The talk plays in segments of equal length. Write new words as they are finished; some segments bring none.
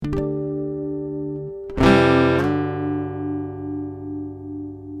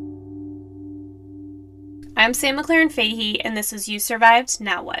I'm Sam McLaren Fahey, and this is You Survived,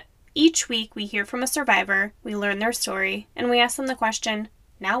 Now What? Each week, we hear from a survivor, we learn their story, and we ask them the question,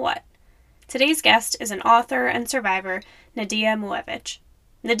 now what? Today's guest is an author and survivor, Nadia Muevic.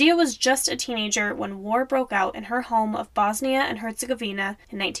 Nadia was just a teenager when war broke out in her home of Bosnia and Herzegovina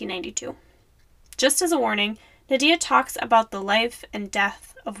in 1992. Just as a warning, Nadia talks about the life and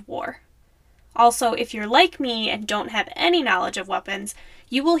death of war. Also, if you're like me and don't have any knowledge of weapons,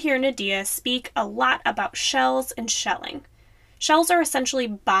 you will hear Nadia speak a lot about shells and shelling. Shells are essentially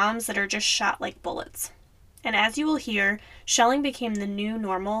bombs that are just shot like bullets. And as you will hear, shelling became the new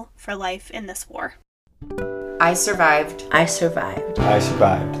normal for life in this war. I survived. I survived. I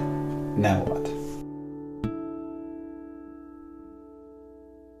survived. Now what?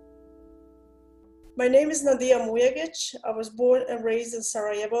 My name is Nadia Muevic. I was born and raised in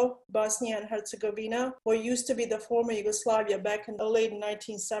Sarajevo, Bosnia and Herzegovina, what used to be the former Yugoslavia back in the late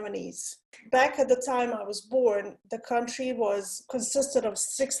 1970s. Back at the time I was born, the country consisted of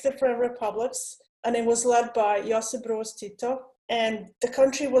 6 different republics, and it was led by Josip Broz Tito. And the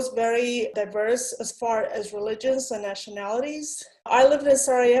country was very diverse as far as religions and nationalities. I lived in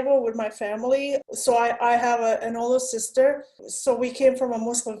Sarajevo with my family, so I have an older sister. So we came from a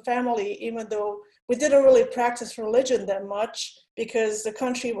Muslim family, even though we didn't really practice religion that much because the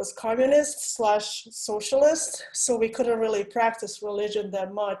country was communist/socialist, so we couldn't really practice religion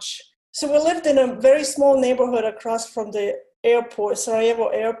that much. So we lived in a very small neighborhood across from the airport, Sarajevo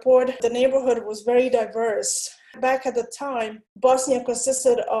airport. The neighborhood was very diverse. Back at the time, Bosnia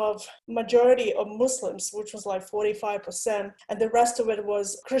consisted of majority of Muslims, which was like 45%, and the rest of it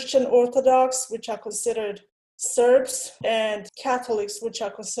was Christian Orthodox, which are considered Serbs, and Catholics, which are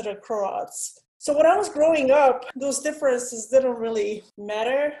considered Croats. So when I was growing up, those differences didn't really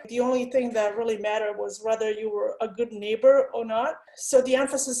matter. The only thing that really mattered was whether you were a good neighbor or not. So the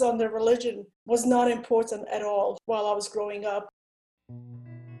emphasis on the religion was not important at all while I was growing up.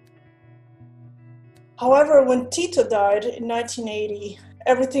 However, when Tito died in 1980,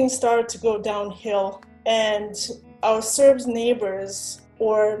 everything started to go downhill, and our Serb neighbors,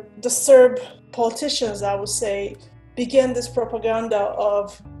 or the Serb politicians, I would say, began this propaganda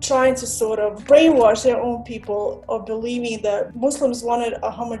of trying to sort of brainwash their own people of believing that Muslims wanted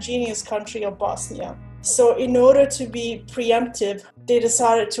a homogeneous country of Bosnia. So in order to be preemptive, they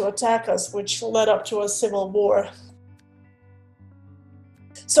decided to attack us, which led up to a civil war.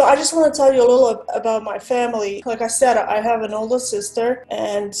 So I just want to tell you a little about my family. Like I said, I have an older sister,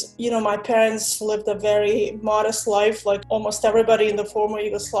 and my parents lived a very modest life, like almost everybody in the former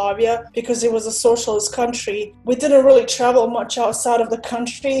Yugoslavia, because it was a socialist country. We didn't really travel much outside of the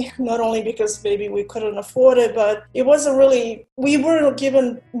country, not only because maybe we couldn't afford it, but we weren't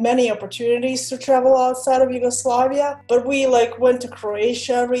given many opportunities to travel outside of Yugoslavia. But we went to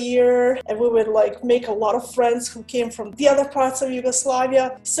Croatia every year, and we would make a lot of friends who came from the other parts of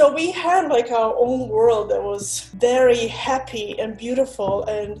Yugoslavia. So we had our own world that was very happy and beautiful,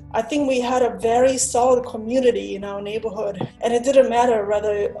 and I think we had a very solid community in our neighborhood. And it didn't matter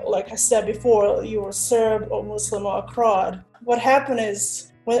whether, like I said before, you were Serb or Muslim or Croat. What happened is,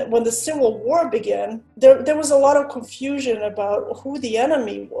 when the Civil War began, there was a lot of confusion about who the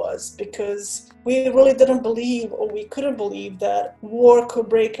enemy was, because we really didn't believe, or we couldn't believe, that war could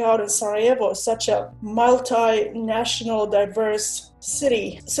break out in Sarajevo, such a multinational, diverse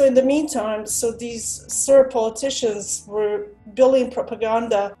city. So in the meantime, these Serb politicians were building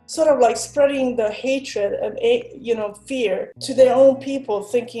propaganda, sort of spreading the hatred and fear to their own people,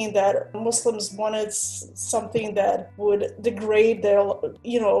 thinking that Muslims wanted something that would degrade their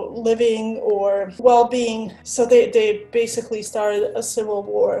living or well-being. So they basically started a civil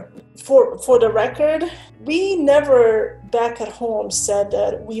war. For the record, we never back at home said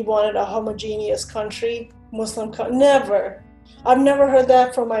that we wanted a homogeneous country, never. I've never heard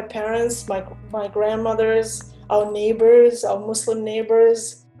that from my parents, my grandmothers, our neighbors, our Muslim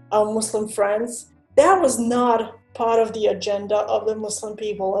neighbors, our Muslim friends. That was not part of the agenda of the Muslim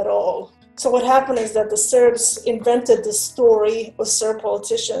people at all. So what happened is that the Serbs invented this story with Serb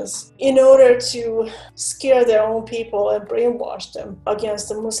politicians in order to scare their own people and brainwash them against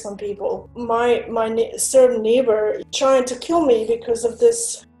the Muslim people. My Serb neighbor trying to kill me because of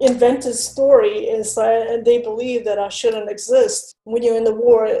this invented story and they believe that I shouldn't exist. When you're in the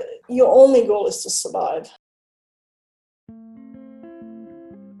war, your only goal is to survive.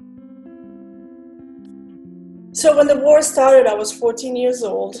 So when the war started, I was 14 years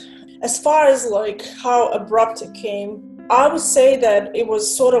old. As far as how abrupt it came, I would say that it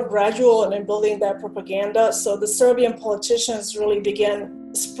was sort of gradual in building that propaganda. So the Serbian politicians really began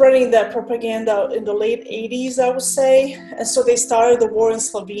spreading that propaganda in the late 80s, I would say. And so they started the war in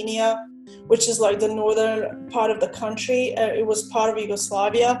Slovenia. which is like the northern part of the country. It was part of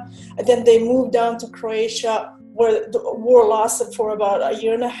Yugoslavia. And then they moved down to Croatia, where the war lasted for about a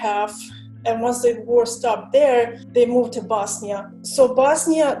year and a half. And once the war stopped there, they moved to Bosnia. So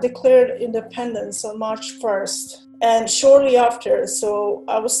Bosnia declared independence on March 1st. And shortly after, so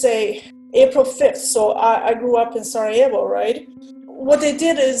I would say April 5th, so I grew up in Sarajevo, right? What they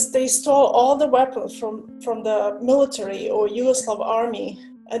did is they stole all the weapons from the military or Yugoslav army,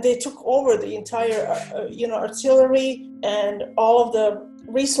 and they took over the entire, artillery and all of the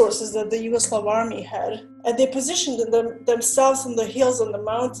resources that the Yugoslav army had. And they positioned themselves in the hills and the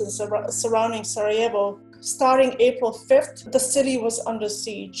mountains surrounding Sarajevo. Starting April 5th, the city was under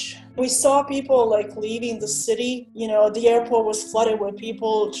siege. We saw people like leaving the city. The airport was flooded with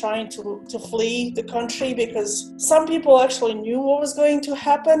people trying to flee the country because some people actually knew what was going to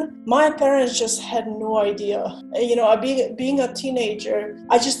happen. My parents just had no idea. Being a teenager,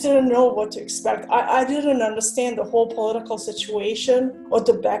 I just didn't know what to expect. I didn't understand the whole political situation or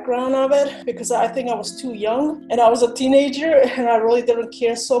the background of it because I think I was too young and I was a teenager and I really didn't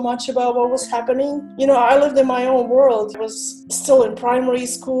care so much about what was happening. I lived in my own world. I was still in primary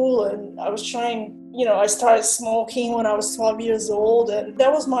school and I was trying, I started smoking when I was 12 years old, and that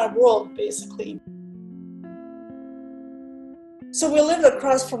was my world basically. So we lived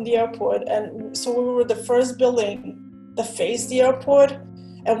across from the airport, and so we were the first building that faced the airport.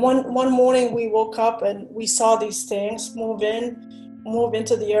 And one morning we woke up and we saw these tanks move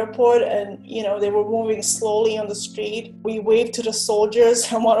into the airport, and they were moving slowly on the street. We waved to the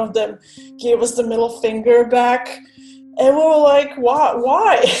soldiers and one of them gave us the middle finger back, and we were like,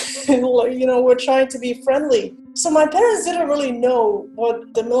 why? We're trying to be friendly. So my parents didn't really know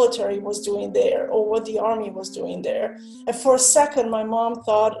what the military was doing there or what the army was doing there. And for a second, my mom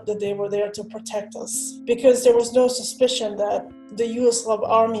thought that they were there to protect us because there was no suspicion that the Yugoslav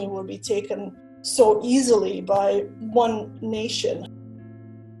army would be taken so easily by one nation.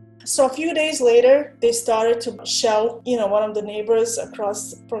 So a few days later, they started to shell, one of the neighbors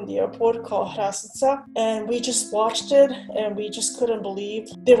across from the airport called Hrasnica, and we just watched it and we just couldn't believe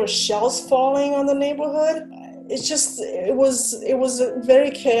there were shells falling on the neighborhood. It was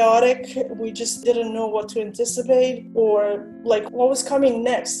very chaotic. We just didn't know what to anticipate or like what was coming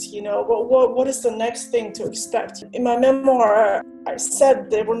next, what is the next thing to expect. In my memoir, I said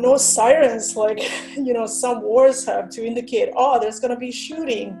there were no sirens like, some wars have to indicate, there's going to be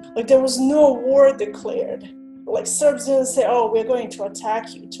shooting. Like there was no war declared. Like Serbs didn't say, we're going to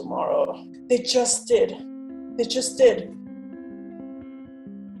attack you tomorrow. They just did.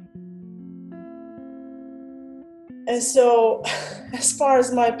 And so, as far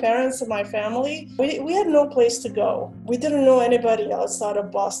as my parents and my family, we had no place to go. We didn't know anybody outside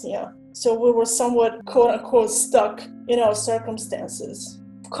of Bosnia. So we were somewhat, quote unquote, stuck in our circumstances.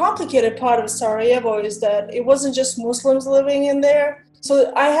 The complicated part of Sarajevo is that it wasn't just Muslims living in there.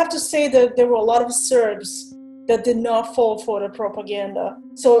 So I have to say that there were a lot of Serbs that did not fall for the propaganda.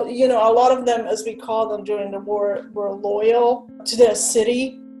 So, a lot of them, as we called them during the war, were loyal to their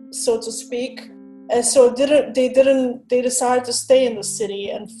city, so to speak. And so they decided to stay in the city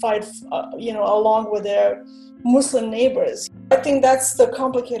and fight, along with their Muslim neighbors. I think that's the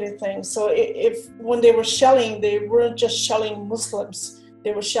complicated thing. So if when they were shelling, they weren't just shelling Muslims.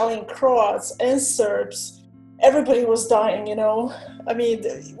 They were shelling Croats and Serbs. Everybody was dying, I mean,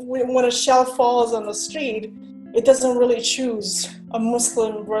 when a shell falls on the street, it doesn't really choose a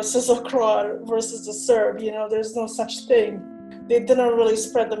Muslim versus a Croat versus a Serb. There's no such thing. They didn't really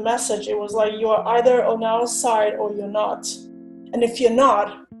spread the message. It was like, you are either on our side or you're not. And if you're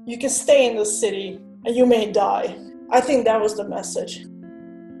not, you can stay in the city and you may die. I think that was the message.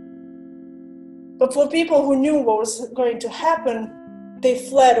 But for people who knew what was going to happen, they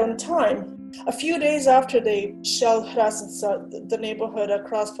fled on time. A few days after they shelled Hrasnica, the neighborhood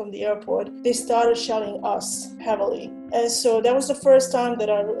across from the airport, they started shelling us heavily. And so that was the first time that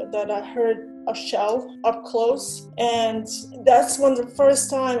I heard a shell up close. And that's the first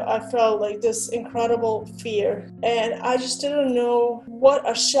time I felt like this incredible fear. And I just didn't know what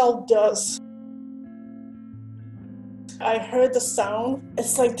a shell does. I heard the sound.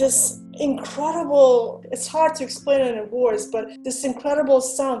 It's like this incredible, it's hard to explain it in words, but this incredible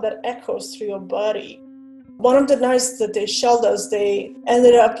sound that echoes through your body. One of the nights that they shelled us, they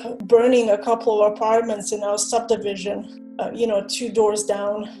ended up burning a couple of apartments in our subdivision, 2 doors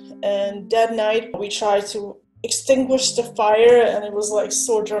down. And that night we tried to extinguish the fire, and it was like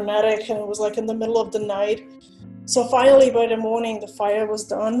so dramatic, and it was like in the middle of the night. So finally by the morning the fire was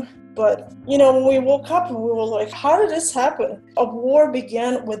done. But, when we woke up and we were like, how did this happen? A war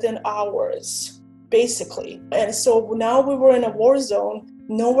began within hours. basically. And so now we were in a war zone,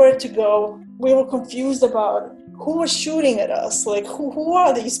 nowhere to go. We were confused about who was shooting at us. Like, who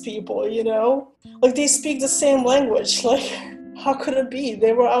are these people, you know? Like, they speak the same language. Like, how could it be?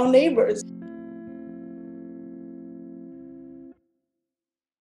 They were our neighbors.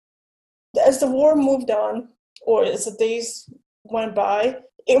 As the war moved on, or as the days went by,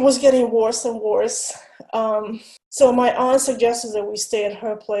 it was getting worse and worse. So my aunt suggested that we stay at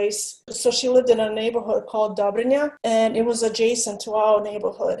her place. So she lived in a neighborhood called Dobrinja, and it was adjacent to our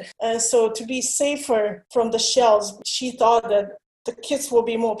neighborhood. And so to be safer from the shells, she thought that the kids will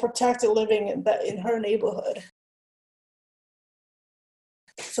be more protected living in her neighborhood.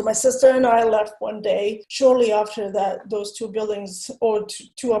 So my sister and I left one day, shortly after that, those two buildings or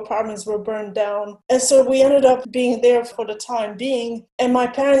two apartments were burned down. And so we ended up being there for the time being. And my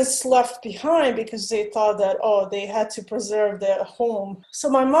parents left behind because they thought that, they had to preserve their home. So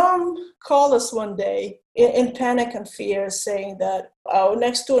my mom called us one day in panic and fear, saying that our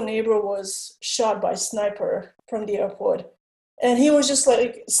next door neighbor was shot by a sniper from the airport. And he was just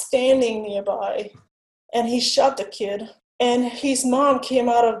like standing nearby, and he shot the kid. And his mom came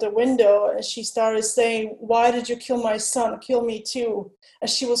out of the window and she started saying, "Why did you kill my son? Kill me too." And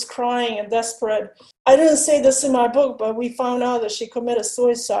she was crying and desperate. I didn't say this in my book, but we found out that she committed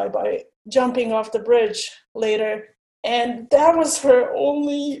suicide by jumping off the bridge later. And that was her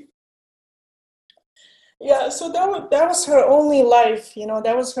only, so that was her only life,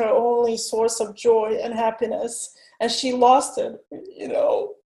 that was her only source of joy and happiness. And she lost it.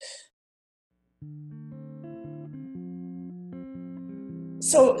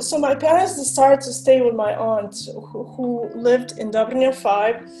 So my parents decided to stay with my aunt who lived in Dobrinja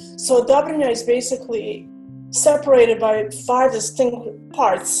 5. So Dobrinja is basically separated by 5 distinct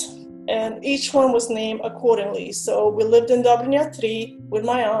parts, and each one was named accordingly. So we lived in Dobrinja 3 with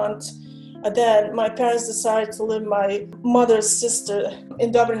my aunt, and then my parents decided to live with my mother's sister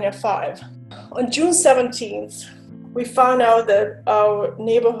in Dobrinja 5. On June 17th, we found out that our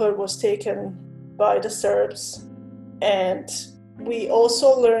neighborhood was taken by the Serbs, and we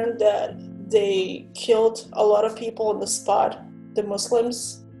also learned that they killed a lot of people on the spot, the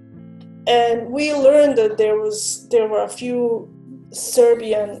Muslims. And we learned that there were a few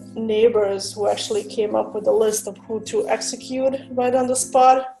Serbian neighbors who actually came up with a list of who to execute right on the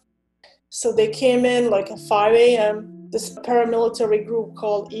spot. So they came in like at 5 a.m., this paramilitary group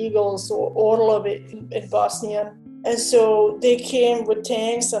called Eagles, or Orlovi in Bosnian. And so they came with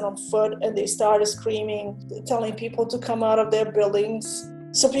tanks and on foot, and they started screaming, telling people to come out of their buildings.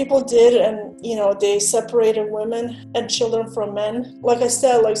 So people did, and they separated women and children from men. Like I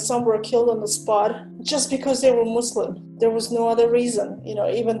said, some were killed on the spot just because they were Muslim. There was no other reason.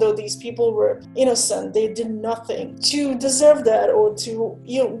 Even though these people were innocent, they did nothing to deserve that or to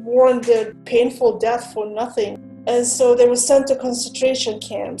warrant their painful death for nothing. And so they were sent to concentration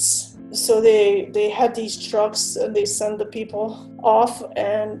camps. So they had these trucks and they sent the people off,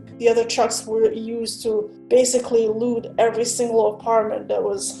 and the other trucks were used to basically loot every single apartment that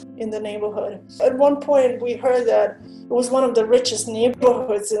was in the neighborhood. At one point we heard that it was one of the richest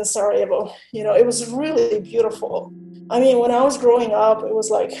neighborhoods in Sarajevo. It was really beautiful. I mean, when I was growing up, it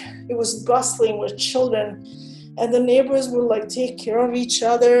was bustling with children, and the neighbors would take care of each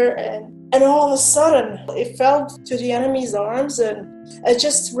other, and all of a sudden it fell to the enemy's arms, and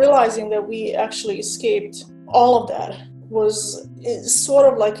just realizing that we actually escaped all of that was sort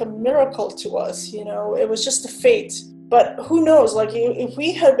of like a miracle to us. It was just a fate. But who knows, if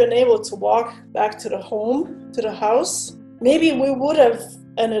we had been able to walk back to the house, maybe we would have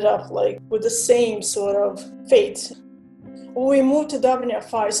ended up with the same sort of fate. When we moved to Dobrinja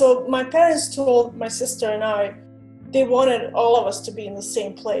 5, so my parents told my sister and I, they wanted all of us to be in the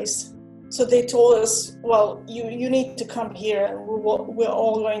same place. So they told us, well, you need to come here, and we're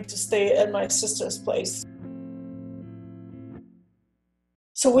all going to stay at my sister's place.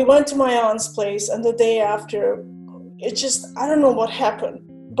 So we went to my aunt's place, and the day after, I don't know what happened,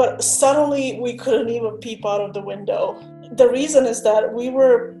 but suddenly we couldn't even peep out of the window. The reason is that we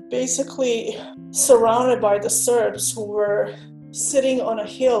were basically surrounded by the Serbs who were sitting on a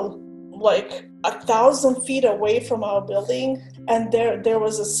hill 1,000 feet away from our building, and there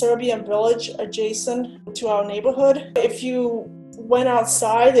was a Serbian village adjacent to our neighborhood. If you went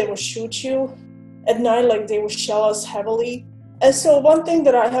outside, they would shoot you. At night, they would shell us heavily. And so one thing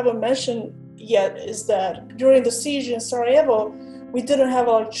that I haven't mentioned yet is that during the siege in Sarajevo, we didn't have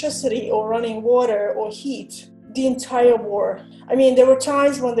electricity or running water or heat. the entire war. I mean, there were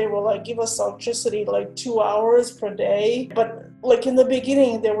times when they would like give us electricity like 2 hours per day, but like in the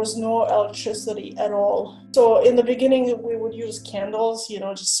beginning, there was no electricity at all. So in the beginning, we would use candles,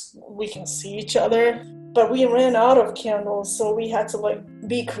 just we can see each other. But we ran out of candles, so we had to like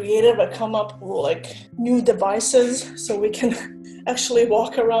be creative and come up with like new devices so we can actually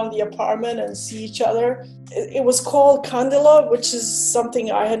walk around the apartment and see each other. It was called kandila, which is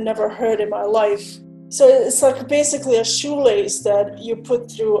something I had never heard in my life. So it's like basically a shoelace that you put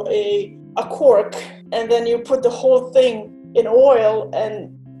through a cork, and then you put the whole thing in oil,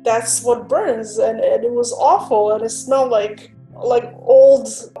 and that's what burns. And it was awful, and it smelled like old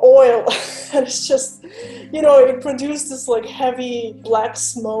oil. And it's just, it produced this like heavy black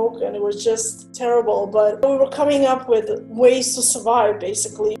smoke, and it was just terrible. But we were coming up with ways to survive,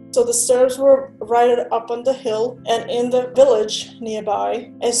 basically. So the Serbs were right up on the hill and in the village nearby,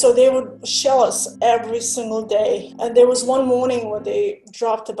 and so they would shell us every single day. And there was one morning when they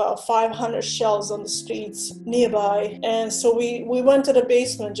dropped about 500 shells on the streets nearby, and so we went to the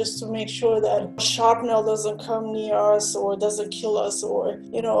basement just to make sure that shrapnel doesn't come near us or doesn't kill us, or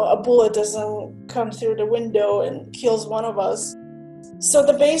a bullet doesn't come through the window and kills one of us. So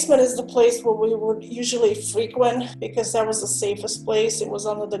the basement is the place where we would usually frequent because that was the safest place. It was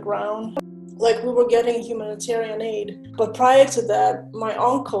under the ground. Like, we were getting humanitarian aid. But prior to that, my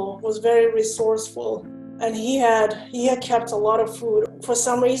uncle was very resourceful, and he had kept a lot of food. For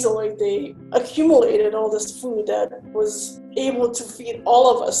some reason, like, they accumulated all this food that was able to feed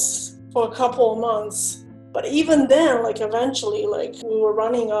all of us for a couple of months. But even then, like, eventually, like, we were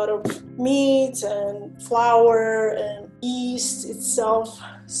running out of meat and flour and yeast itself.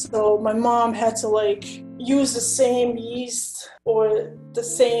 So my mom had to like use the same yeast or the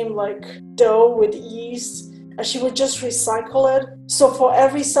same like dough with yeast, and she would just recycle it. So for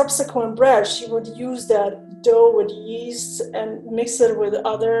every subsequent bread, she would use that dough with yeast and mix it with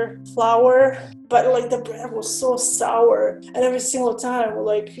other flour. But like the bread was so sour, and every single time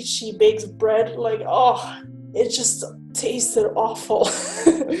like she bakes bread, like, it just tasted awful.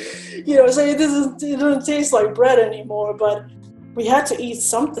 So it doesn't taste like bread anymore, but we had to eat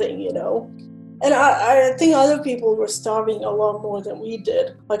something, And I think other people were starving a lot more than we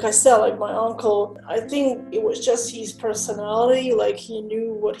did. Like I said, like my uncle, I think it was just his personality, like he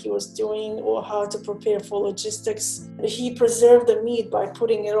knew what he was doing or how to prepare for logistics. He preserved the meat by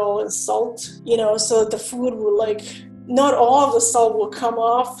putting it all in salt, so the food would like, not all of the salt will come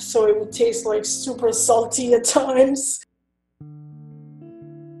off, so it would taste like super salty at times.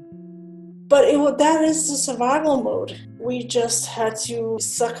 But that is the survival mode. We just had to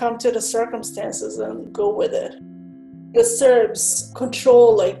succumb to the circumstances and go with it. The Serbs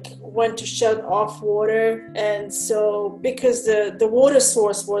control when to shut off water, and so because the water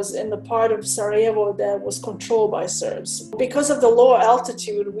source was in the part of Sarajevo that was controlled by Serbs. Because of the low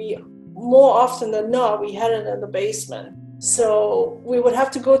altitude, we more often than not, we had it in the basement. So we would have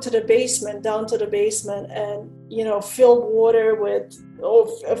to go to the basement, down to the basement, and, fill water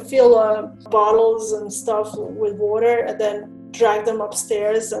fill bottles and stuff with water, and then drag them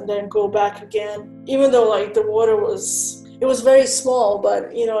upstairs and then go back again. Even though the water was very small, but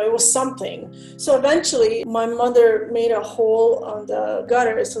it was something. So eventually my mother made a hole on the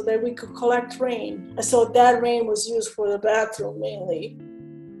gutter so that we could collect rain. And so that rain was used for the bathroom mainly.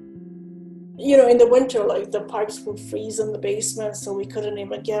 In the winter, the pipes would freeze in the basement, so we couldn't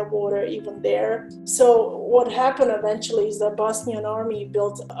even get water even there. So what happened eventually is the Bosnian army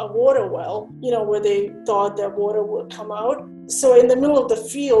built a water well, where they thought that water would come out. So in the middle of the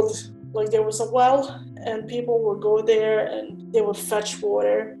field, there was a well, and people would go there and they would fetch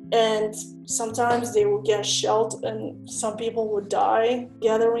water. And sometimes they would get shelled, and some people would die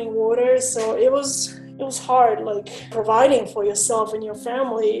gathering water. So it was hard, providing for yourself and your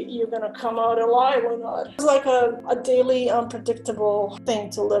family. You're gonna come out alive or not. It's like a daily unpredictable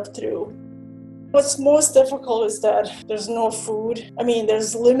thing to live through. What's most difficult is that there's no food. I mean,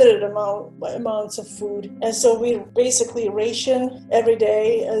 there's limited amounts of food. And so we basically ration every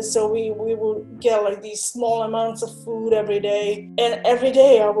day. And so we will get these small amounts of food every day. And every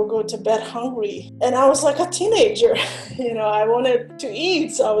day I would go to bed hungry. And I was like a teenager. I wanted to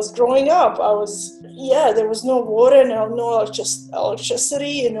eat. I was growing up. There was no water, no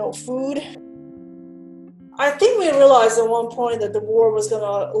electricity, no food. I think we realized at one point that the war was going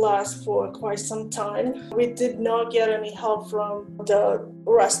to last for quite some time. We did not get any help from the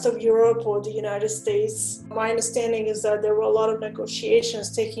rest of Europe or the United States. My understanding is that there were a lot of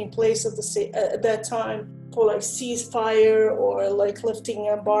negotiations taking place at that time for ceasefire or lifting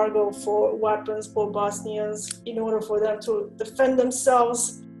embargo for weapons for Bosnians in order for them to defend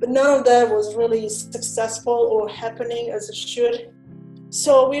themselves. but none of that was really successful or happening as it should.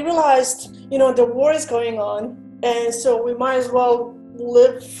 So we realized, the war is going on, and so we might as well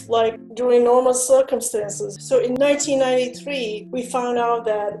live like during normal circumstances. So in 1993, we found out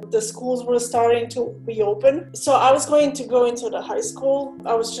that the schools were starting to reopen. So I was going to go into the high school.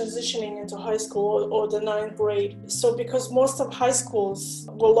 I was transitioning into high school or the ninth grade. So because most of high schools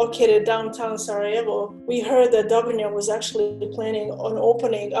were located downtown Sarajevo, we heard that Dobrnja was actually planning on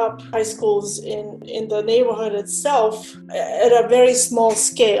opening up high schools in the neighborhood itself at a very small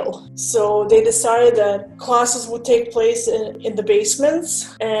scale. So they decided that classes would take place in the basements,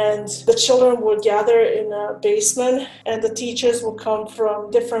 and the children would gather in a basement, and the teachers would come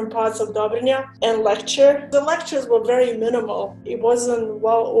from different parts of Dobrnja and lecture. The lectures were very minimal. It wasn't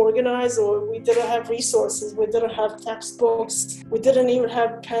well organized, or we didn't have resources. We didn't have textbooks. We didn't even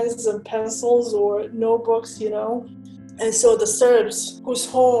have pens and pencils or notebooks, And so the Serbs whose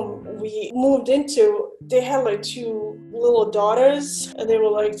home we moved into, they had like two little daughters, and they were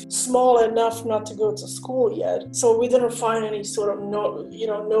like small enough not to go to school yet. So we didn't find any sort of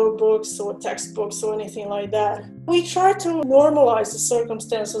notebooks or textbooks or anything like that. We tried to normalize the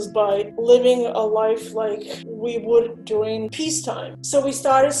circumstances by living a life like we would during peacetime. So we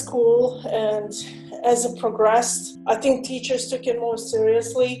started school, and as it progressed, I think teachers took it more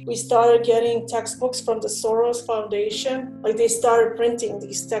seriously. We started getting textbooks from the Soros Foundation. Like, they started printing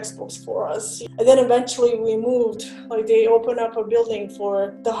these textbooks for us. And then eventually we moved. Like, they opened up a building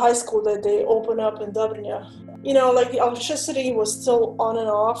for the high school that they opened up in Dobrnja. Like, the electricity was still on and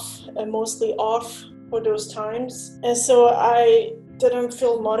off, and mostly off for those times. And so I didn't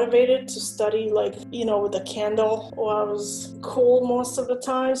feel motivated to study with a candle, or I was cold most of the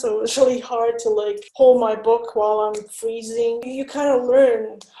time, so it was really hard to hold my book while I'm freezing. You kind of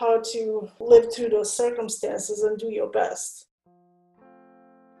learn how to live through those circumstances and do your best.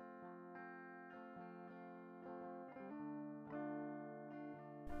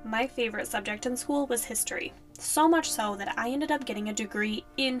 My favorite subject in school was history, so much so that I ended up getting a degree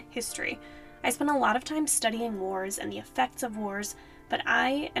in history. I spent a lot of time studying wars and the effects of wars, but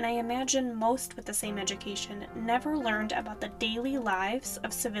I, and I imagine most with the same education, never learned about the daily lives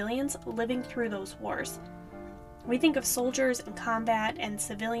of civilians living through those wars. We think of soldiers in combat and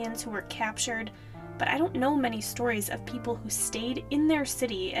civilians who were captured, but I don't know many stories of people who stayed in their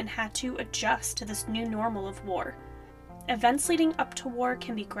city and had to adjust to this new normal of war. Events leading up to war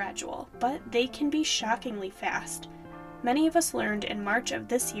can be gradual, but they can be shockingly fast. Many of us learned in March of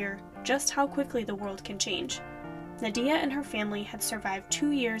this year just how quickly the world can change. Nadia and her family had survived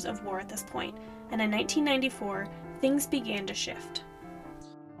 2 years of war at this point, and in 1994, things began to shift.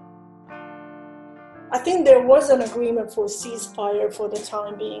 I think there was an agreement for ceasefire for the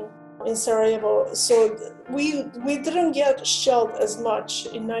time being in Sarajevo, so we didn't get shelled as much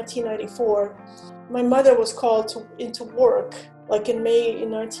in 1994. My mother was called into work in May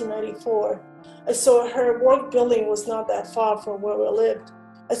in 1994, and so her work building was not that far from where we lived.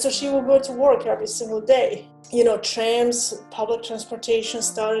 And so she would go to work every single day. Trams, public transportation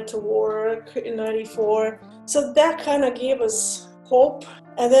started to work in 94. So that kind of gave us hope.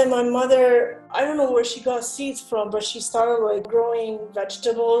 And then my mother, I don't know where she got seeds from, but she started growing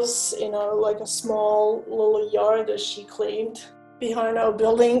vegetables in a small little yard that she claimed behind our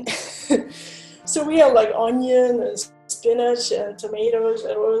building. So we had onion and spinach and tomatoes,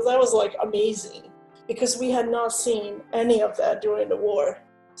 and that was amazing, because we had not seen any of that during the war.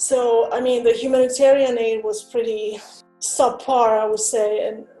 So, the humanitarian aid was pretty subpar, I would say,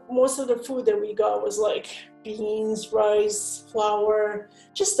 and most of the food that we got was beans, rice, flour,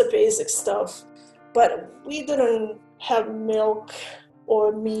 just the basic stuff. But we didn't have milk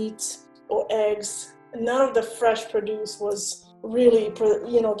or meat or eggs. None of the fresh produce was really,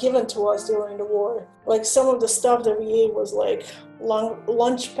 given to us during the war. Some of the stuff that we ate was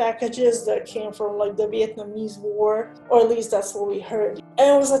lunch packages that came from the Vietnamese War, or at least that's what we heard.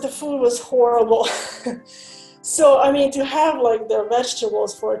 And it was the food was horrible. So, to have the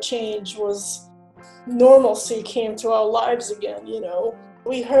vegetables for a change was normalcy came to our lives again,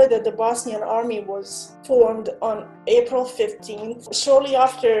 We heard that the Bosnian army was formed on April 15th. Shortly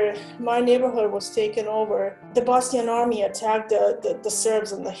after my neighborhood was taken over, the Bosnian army attacked the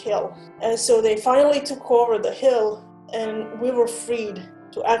Serbs on the hill. And so they finally took over the hill, and we were freed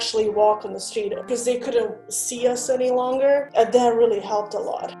to actually walk on the street because they couldn't see us any longer. And that really helped a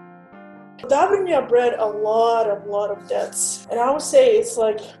lot. Dobrnja bred a lot of deaths, and I would say it's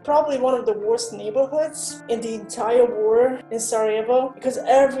probably one of the worst neighborhoods in the entire war in Sarajevo, because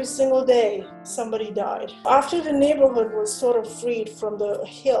every single day somebody died. After the neighborhood was sort of freed from the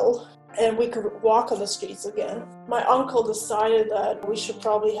hill, and we could walk on the streets again. My uncle decided that we should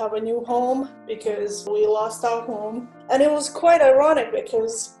probably have a new home because we lost our home. And it was quite ironic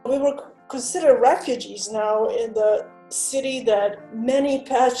because we were considered refugees now in the city that many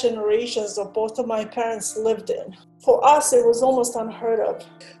past generations of both of my parents lived in. For us, it was almost unheard of.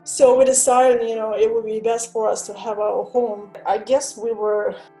 So we decided, it would be best for us to have our home. I guess we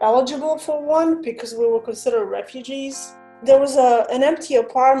were eligible for one because we were considered refugees. There was an empty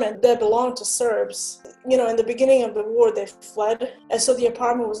apartment that belonged to Serbs. In the beginning of the war, they fled, and so the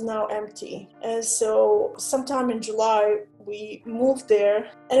apartment was now empty. And so sometime in July, we moved there,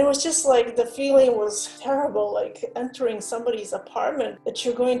 and it was just like the feeling was terrible, like entering somebody's apartment that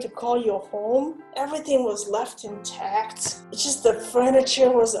you're going to call your home. Everything was left intact. It's just the furniture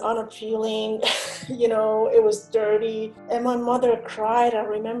was unappealing, it was dirty, and my mother cried. I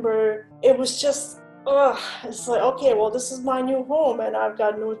remember it was just, it's like, okay, well, this is my new home, and I've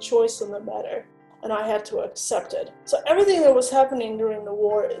got no choice in the matter. And I had to accept it. So everything that was happening during the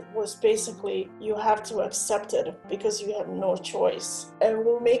war was basically you have to accept it because you have no choice. And it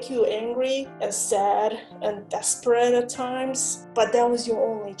will make you angry and sad and desperate at times, but that was your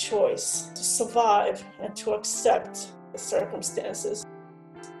only choice, to survive and to accept the circumstances.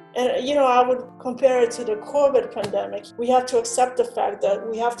 And, I would compare it to the COVID pandemic. We have to accept the fact that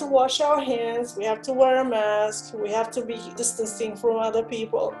we have to wash our hands, we have to wear a mask, we have to be distancing from other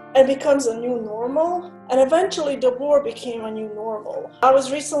people. It becomes a new normal. And eventually the war became a new normal. I was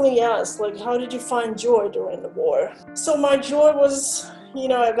recently asked, how did you find joy during the war? So my joy was,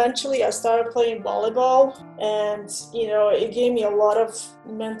 eventually I started playing volleyball, and, it gave me a lot of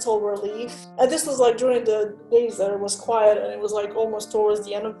mental relief. And this was during the days that it was quiet, and it was almost towards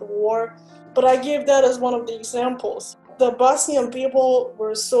the end of the war. But I gave that as one of the examples. The Bosnian people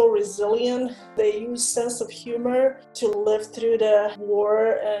were so resilient. They used sense of humor to live through the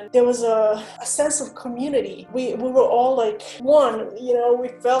war, and there was a sense of community. We were all one, we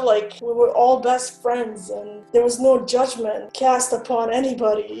felt like we were all best friends, and there was no judgment cast upon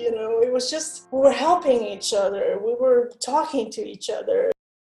anybody, it was just, we were helping each other, we were talking to each other.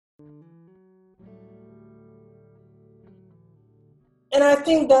 And I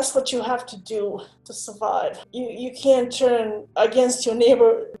think that's what you have to do to survive. You can't turn against your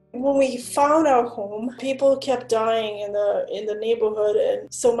neighbor. When we found our home, people kept dying in the neighborhood,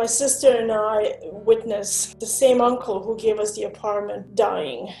 and so my sister and I witnessed the same uncle who gave us the apartment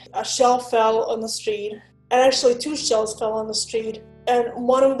dying. A shell fell on the street, and actually 2 shells fell on the street, and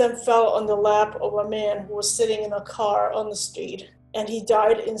one of them fell on the lap of a man who was sitting in a car on the street, and he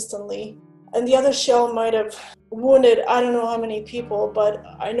died instantly. And the other shell might have wounded, I don't know how many people, but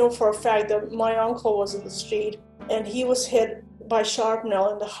I know for a fact that my uncle was in the street and he was hit by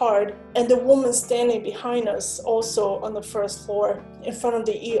shrapnel in the heart. And the woman standing behind us, also on the first floor, in front of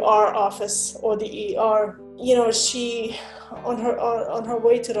the ER office or the ER, she, on her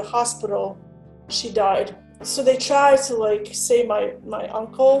way to the hospital, she died. So they tried to save my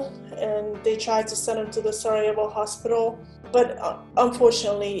uncle, and they tried to send him to the Sarajevo hospital, but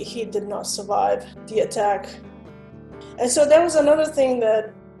unfortunately he did not survive the attack. And so that was another thing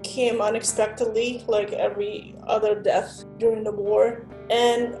that came unexpectedly, like every other death during the war.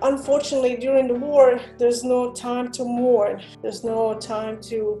 And unfortunately during the war, there's no time to mourn, there's no time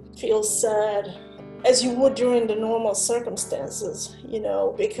to feel sad as you would during the normal circumstances,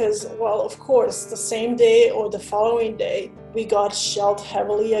 because, well, of course, the same day or the following day, we got shelled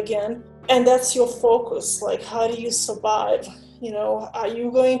heavily again. And that's your focus, how do you survive? Are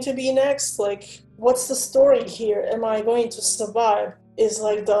you going to be next? What's the story here? Am I going to survive? Is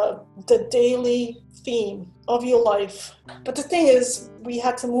the daily theme of your life. But the thing is, we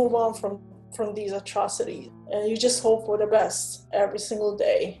had to move on from these atrocities, and you just hope for the best every single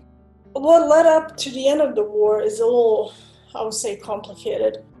day. What led up to the end of the war is a little, I would say,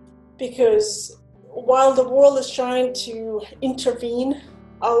 complicated, because while the world is trying to intervene,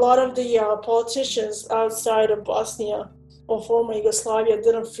 a lot of the politicians outside of Bosnia or former Yugoslavia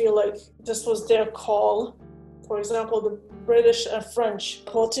didn't feel like this was their call. For example, the British and French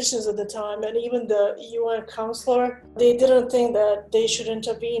politicians at the time, and even the UN counselor, they didn't think that they should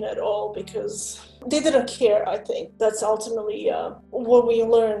intervene at all because they didn't care, I think. That's ultimately what we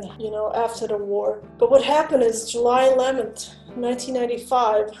learned, after the war. But what happened is July 11th,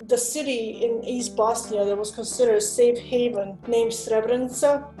 1995, the city in East Bosnia that was considered a safe haven, named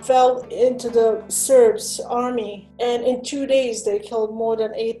Srebrenica, fell into the Serbs' army. And in 2 days, they killed more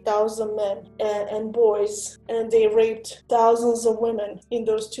than 8,000 men and boys, and they raped thousands of women in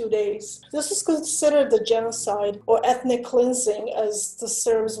those 2 days. This was considered the genocide or ethnic cleansing, as the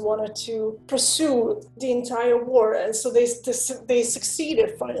Serbs wanted to pursue the entire war, and so they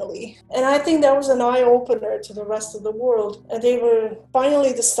succeeded finally. And I think that was an eye-opener to the rest of the world, and they were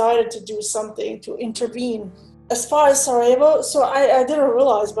finally decided to do something to intervene. As far as Sarajevo, so I didn't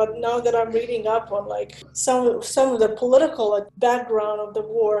realize, but now that I'm reading up on like some of the political background of the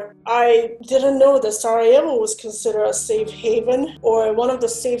war, I didn't know that Sarajevo was considered a safe haven or one of the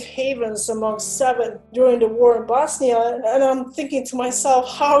safe havens among 7 during the war in Bosnia. And I'm thinking to myself,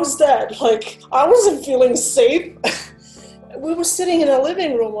 how's that? Like, I wasn't feeling safe. We were sitting in a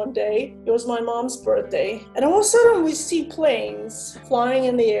living room one day. It was my mom's birthday. And all of a sudden we see planes flying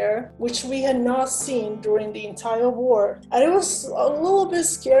in the air, which we had not seen during the entire war. And it was a little bit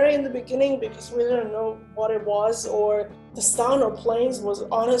scary in the beginning because we didn't know what it was, or the sound of planes was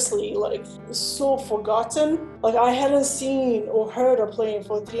honestly like so forgotten. Like I hadn't seen or heard a plane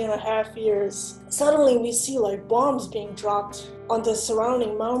for 3.5 years. Suddenly we see like bombs being dropped on the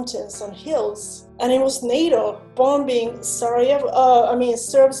surrounding mountains and hills. And it was NATO bombing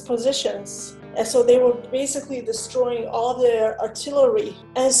Serbs' positions. And so they were basically destroying all their artillery.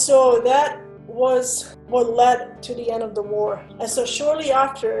 And so that was what led to the end of the war. And so shortly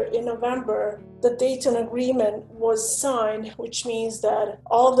after, in November, the Dayton Agreement was signed, which means that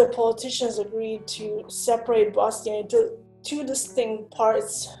all of the politicians agreed to separate Bosnia into 2 distinct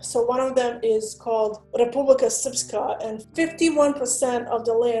parts. So one of them is called Republika Srpska, and 51% of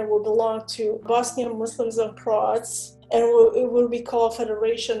the land will belong to Bosnian Muslims and Croats, and it will be called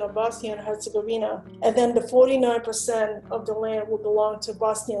Federation of Bosnia and Herzegovina. And then the 49% of the land will belong to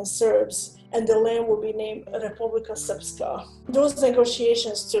Bosnian Serbs, and the land will be named Republika Srpska. Those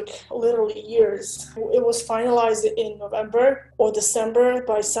negotiations took literally years. It was finalized in November or December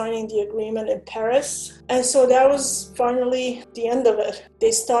by signing the agreement in Paris. And so that was finally the end of it.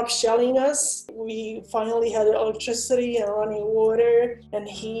 They stopped shelling us. We finally had electricity and running water and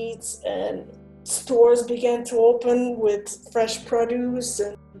heat, and stores began to open with fresh produce.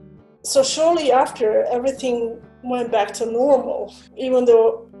 And so shortly after, everything went back to normal, even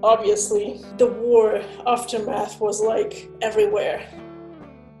though obviously the war aftermath was like everywhere.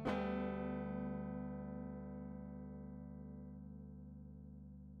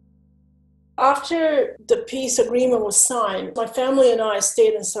 After the peace agreement was signed, my family and I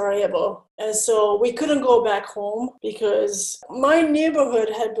stayed in Sarajevo. And so we couldn't go back home because my neighborhood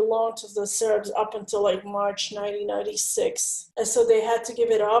had belonged to the Serbs up until like March 1996. And so they had to give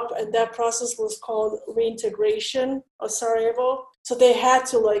it up. And that process was called reintegration of Sarajevo. So they had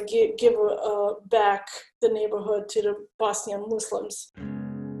to like give back the neighborhood to the Bosnian Muslims.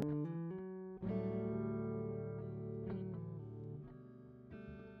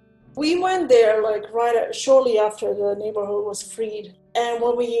 We went there like shortly after the neighborhood was freed. And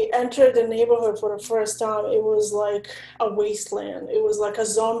when we entered the neighborhood for the first time, it was like a wasteland. It was like a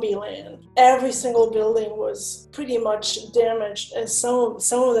zombie land. Every single building was pretty much damaged, and some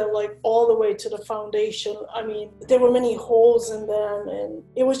of them like all the way to the foundation. I mean, there were many holes in them, and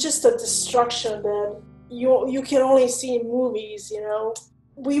it was just a destruction that you can only see in movies, you know.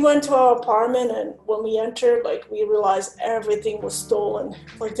 We went to our apartment, and when we entered, like, we realized everything was stolen.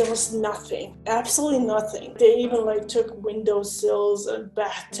 Like, there was nothing, absolutely nothing. They even like took windowsills and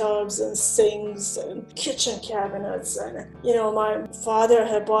bathtubs and sinks and kitchen cabinets. And, you know, my father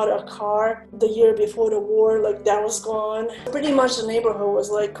had bought a car the year before the war, like that was gone. Pretty much the neighborhood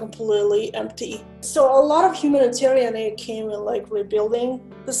was like completely empty. So a lot of humanitarian aid came in like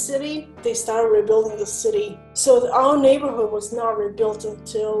rebuilding the city. They started rebuilding the city. So our neighborhood was not rebuilt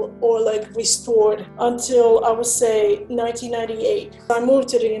restored until I would say 1998. I moved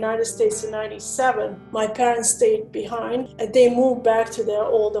to the United States in 97. My parents stayed behind, and they moved back to their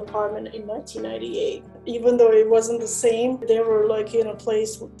old apartment in 1998. Even though it wasn't the same, they were like in a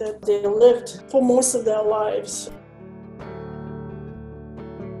place that they lived for most of their lives.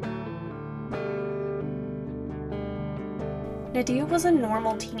 Nadia was a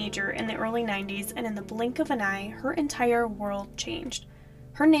normal teenager in the early 90s, and in the blink of an eye, her entire world changed.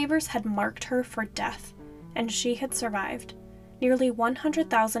 Her neighbors had marked her for death, and she had survived. Nearly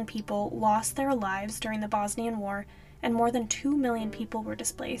 100,000 people lost their lives during the Bosnian War, and more than 2 million people were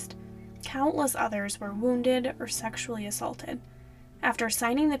displaced. Countless others were wounded or sexually assaulted. After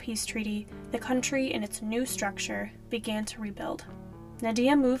signing the peace treaty, the country in its new structure began to rebuild.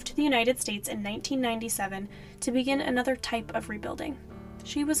 Nadia moved to the United States in 1997 to begin another type of rebuilding.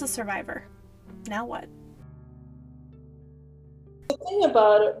 She was a survivor. Now what? The thing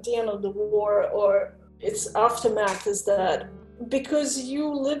about the end of the war or its aftermath is that because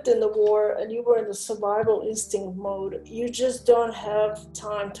you lived in the war and you were in the survival instinct mode, you just don't have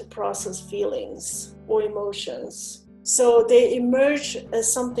time to process feelings or emotions. So they emerge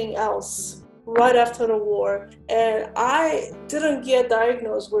as something else right after the war. And I didn't get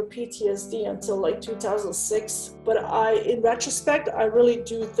diagnosed with PTSD until like 2006. But in retrospect, I really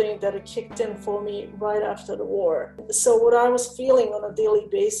do think that it kicked in for me right after the war. So what I was feeling on a daily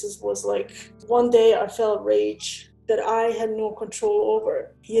basis was like, one day I felt rage that I had no control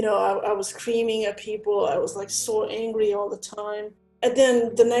over. I was screaming at people. I was like so angry all the time. And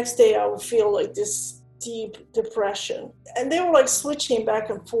then the next day I would feel like this deep depression. And they were like switching back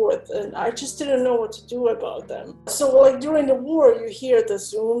and forth, and I just didn't know what to do about them. So like during the war, you hear the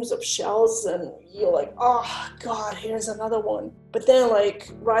zooms of shells and you're like, oh God, here's another one. But then like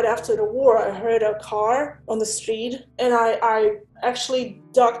right after the war, I heard a car on the street, and I actually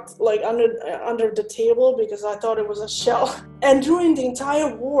ducked like under the table because I thought it was a shell. And during the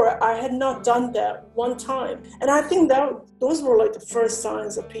entire war, I had not done that one time. And I think that those were like the first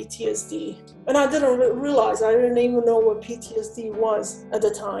signs of PTSD. And I didn't realize, I didn't even know what PTSD was at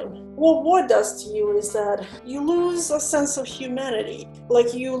the time. What war does to you is that you lose a sense of humanity.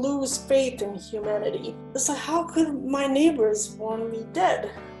 Like you lose faith in humanity. It's like, how could my neighbors want me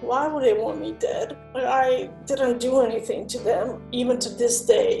dead? Why would they want me dead? Like, I didn't do anything to them. Even to this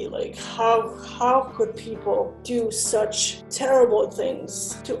day, like how could people do such terrible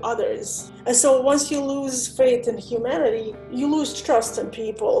things to others? And so once you lose faith in humanity, you lose trust in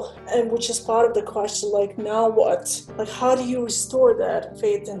people, and which is part of the question, like, now what? Like, how do you restore that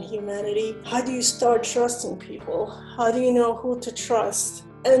faith in humanity? How do you start trusting people? How do you know who to trust?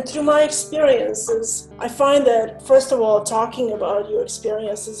 And through my experiences, I find that, first of all, talking about your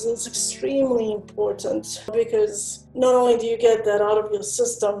experiences is extremely important, because not only do you get that out of your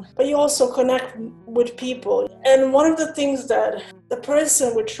system, but you also connect with people. And one of the things that the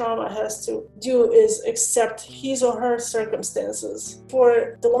person with trauma has to do is accept his or her circumstances.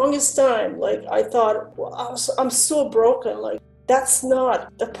 For the longest time, like, I thought, well, I'm so broken, like, that's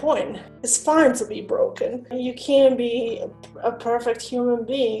not the point. It's fine to be broken. You can't be a perfect human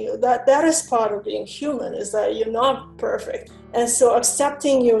being. That is part of being human, is that you're not perfect. And so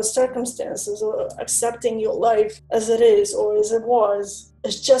accepting your circumstances or accepting your life as it is or as it was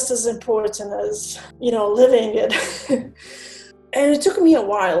is just as important as, living it. And it took me a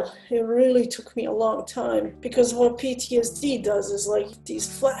while. It really took me a long time, because what PTSD does is like these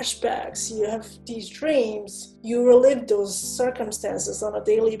flashbacks, you have these dreams, you relive those circumstances on a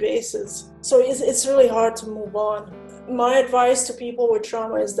daily basis. So it's really hard to move on. My advice to people with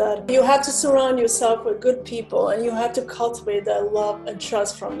trauma is that you have to surround yourself with good people, and you have to cultivate that love and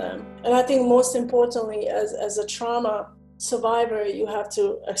trust from them. And I think most importantly, as a trauma survivor, you have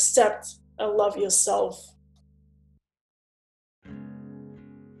to accept and love yourself.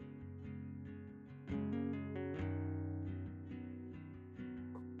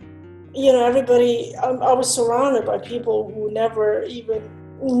 Everybody, I was surrounded by people who never even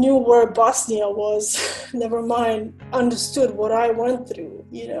knew where Bosnia was, never mind understood what I went through,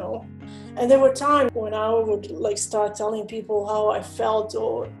 And there were times when I would start telling people how I felt,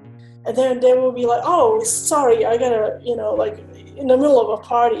 and then they would be like, oh, sorry, I gotta, in the middle of a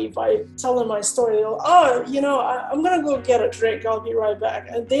party, by telling my story, I'm gonna go get a drink, I'll be right back.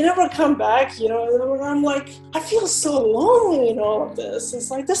 And they never come back, and I'm like, I feel so lonely in all of this.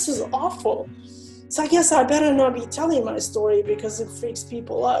 It's like, this is awful. So I guess I better not be telling my story because it freaks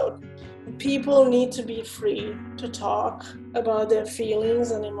people out. People need to be free to talk about their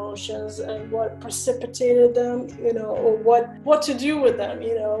feelings and emotions and what precipitated them, or what to do with them,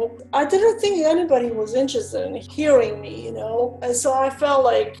 I didn't think anybody was interested in hearing me, And so I felt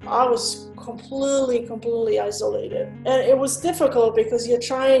like I was completely isolated. And it was difficult because you're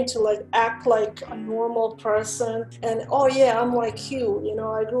trying to act like a normal person. And, oh yeah, I'm like you,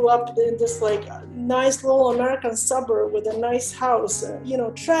 I grew up in this nice little American suburb with a nice house, and,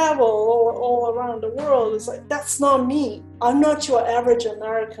 travel all around the world. It's like, that's not me. I'm not your average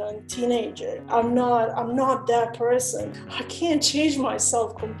American teenager. I'm not that person. I can't change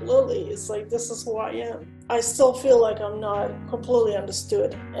myself completely. It's like, this is who I am. I still feel like I'm not completely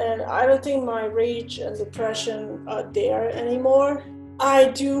understood. And I don't think my rage and depression are there anymore. I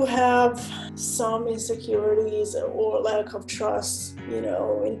do have some insecurities or lack of trust,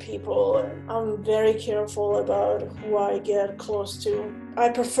 in people. And I'm very careful about who I get close to. I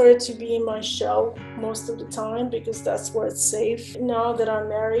prefer to be in my shell most of the time because that's where it's safe. Now that I'm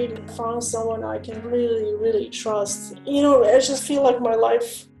married and found someone I can really, really trust, I just feel like my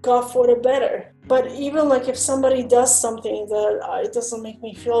life got for the better. But even like if somebody does something that it doesn't make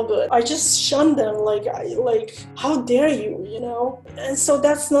me feel good, I just shun them like how dare you, And so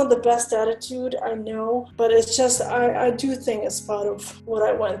that's not the best attitude, I know, but it's just I do think it's part of what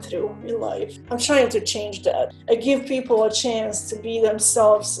I went through in life. I'm trying to change that. I give people a chance to be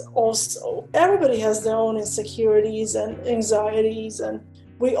themselves also. Everybody has their own insecurities and anxieties, and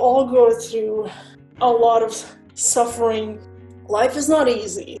we all go through a lot of suffering. Life is not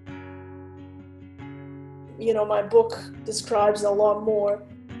easy. My book describes a lot more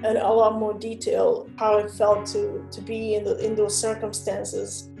and a lot more detail how it felt to be in those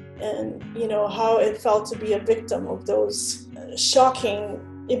circumstances, and how it felt to be a victim of those shocking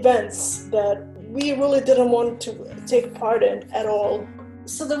events that we really didn't want to take part in at all.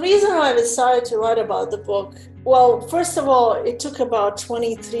 So the reason I decided to write about the book, well, first of all, it took about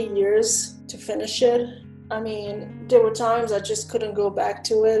 23 years to finish it. I mean, there were times I just couldn't go back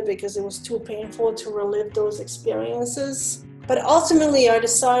to it because it was too painful to relive those experiences. But ultimately, I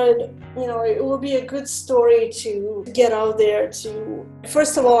decided, it would be a good story to get out there to...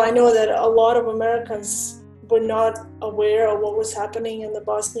 First of all, I know that a lot of Americans were not aware of what was happening in the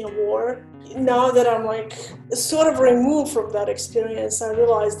Bosnian War. Now that I'm sort of removed from that experience, I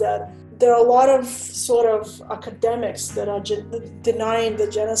realized that there are a lot of sort of academics that are denying the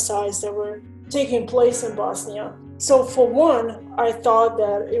genocides that were taking place in Bosnia. So for one, I thought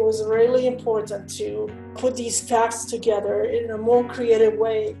that it was really important to put these facts together in a more creative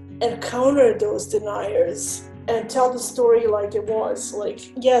way and counter those deniers and tell the story like it was.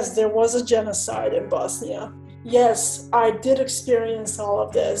 Yes, there was a genocide in Bosnia. Yes, I did experience all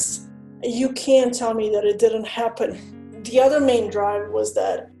of this. You can't tell me that it didn't happen. The other main drive was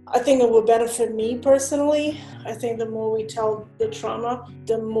that I think it will benefit me personally. I think the more we tell the trauma,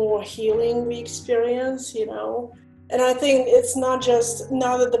 the more healing we experience, And I think it's not just,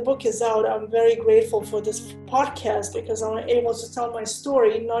 now that the book is out, I'm very grateful for this podcast because I'm able to tell my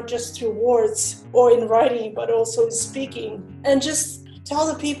story, not just through words or in writing, but also in speaking. And just tell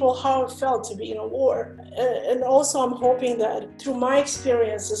the people how it felt to be in a war. And also I'm hoping that through my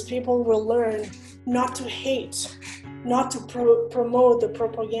experiences, people will learn not to hate, not to promote the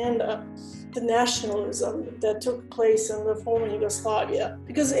propaganda, the nationalism that took place in the former Yugoslavia.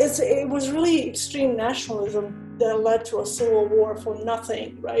 Because it was really extreme nationalism that led to a civil war for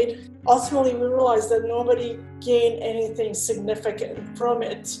nothing, right? Ultimately, we realized that nobody gained anything significant from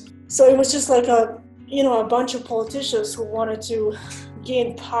it. So it was just like a bunch of politicians who wanted to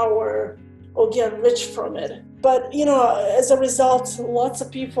gain power or get rich from it. But, as a result, lots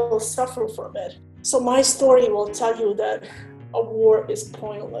of people suffer from it. So my story will tell you that a war is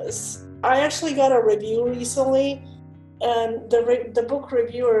pointless. I actually got a review recently, and the book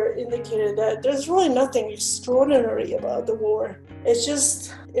reviewer indicated that there's really nothing extraordinary about the war.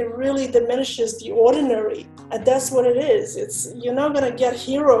 It really diminishes the ordinary, and that's what it is. You're not gonna get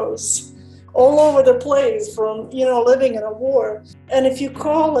heroes all over the place from, living in a war. And if you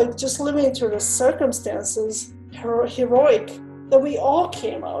call just living through the circumstances heroic, then we all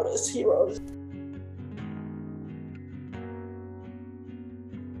came out as heroes.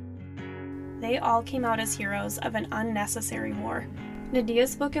 They all came out as heroes of an unnecessary war.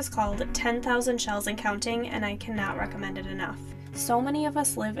 Nadia's book is called 10,000 Shells and Counting, and I cannot recommend it enough. So many of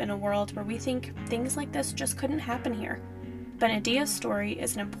us live in a world where we think things like this just couldn't happen here. But Nadia's story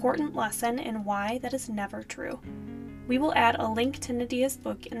is an important lesson in why that is never true. We will add a link to Nadia's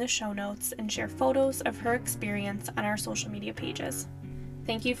book in the show notes and share photos of her experience on our social media pages.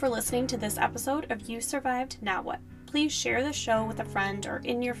 Thank you for listening to this episode of You Survived, Now What? Please share the show with a friend or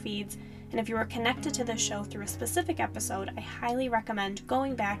in your feeds. And if you are connected to this show through a specific episode, I highly recommend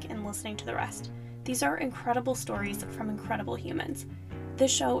going back and listening to the rest. These are incredible stories from incredible humans. This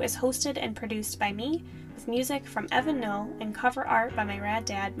show is hosted and produced by me, with music from Evan Noe and cover art by my rad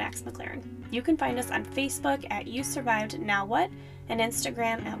dad, Max McLaren. You can find us on Facebook at You Survived Now What and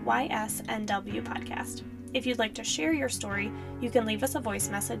Instagram at YSNW Podcast. If you'd like to share your story, you can leave us a voice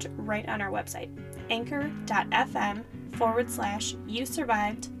message right on our website, anchor.fm/You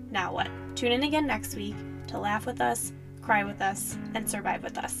Survived Now What? Tune in again next week to laugh with us, cry with us, and survive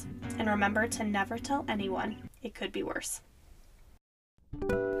with us. And remember to never tell anyone it could be worse.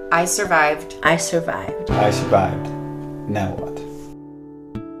 I survived. I survived. I survived. Now what?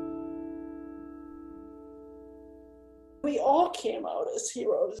 We all came out as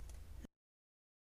heroes.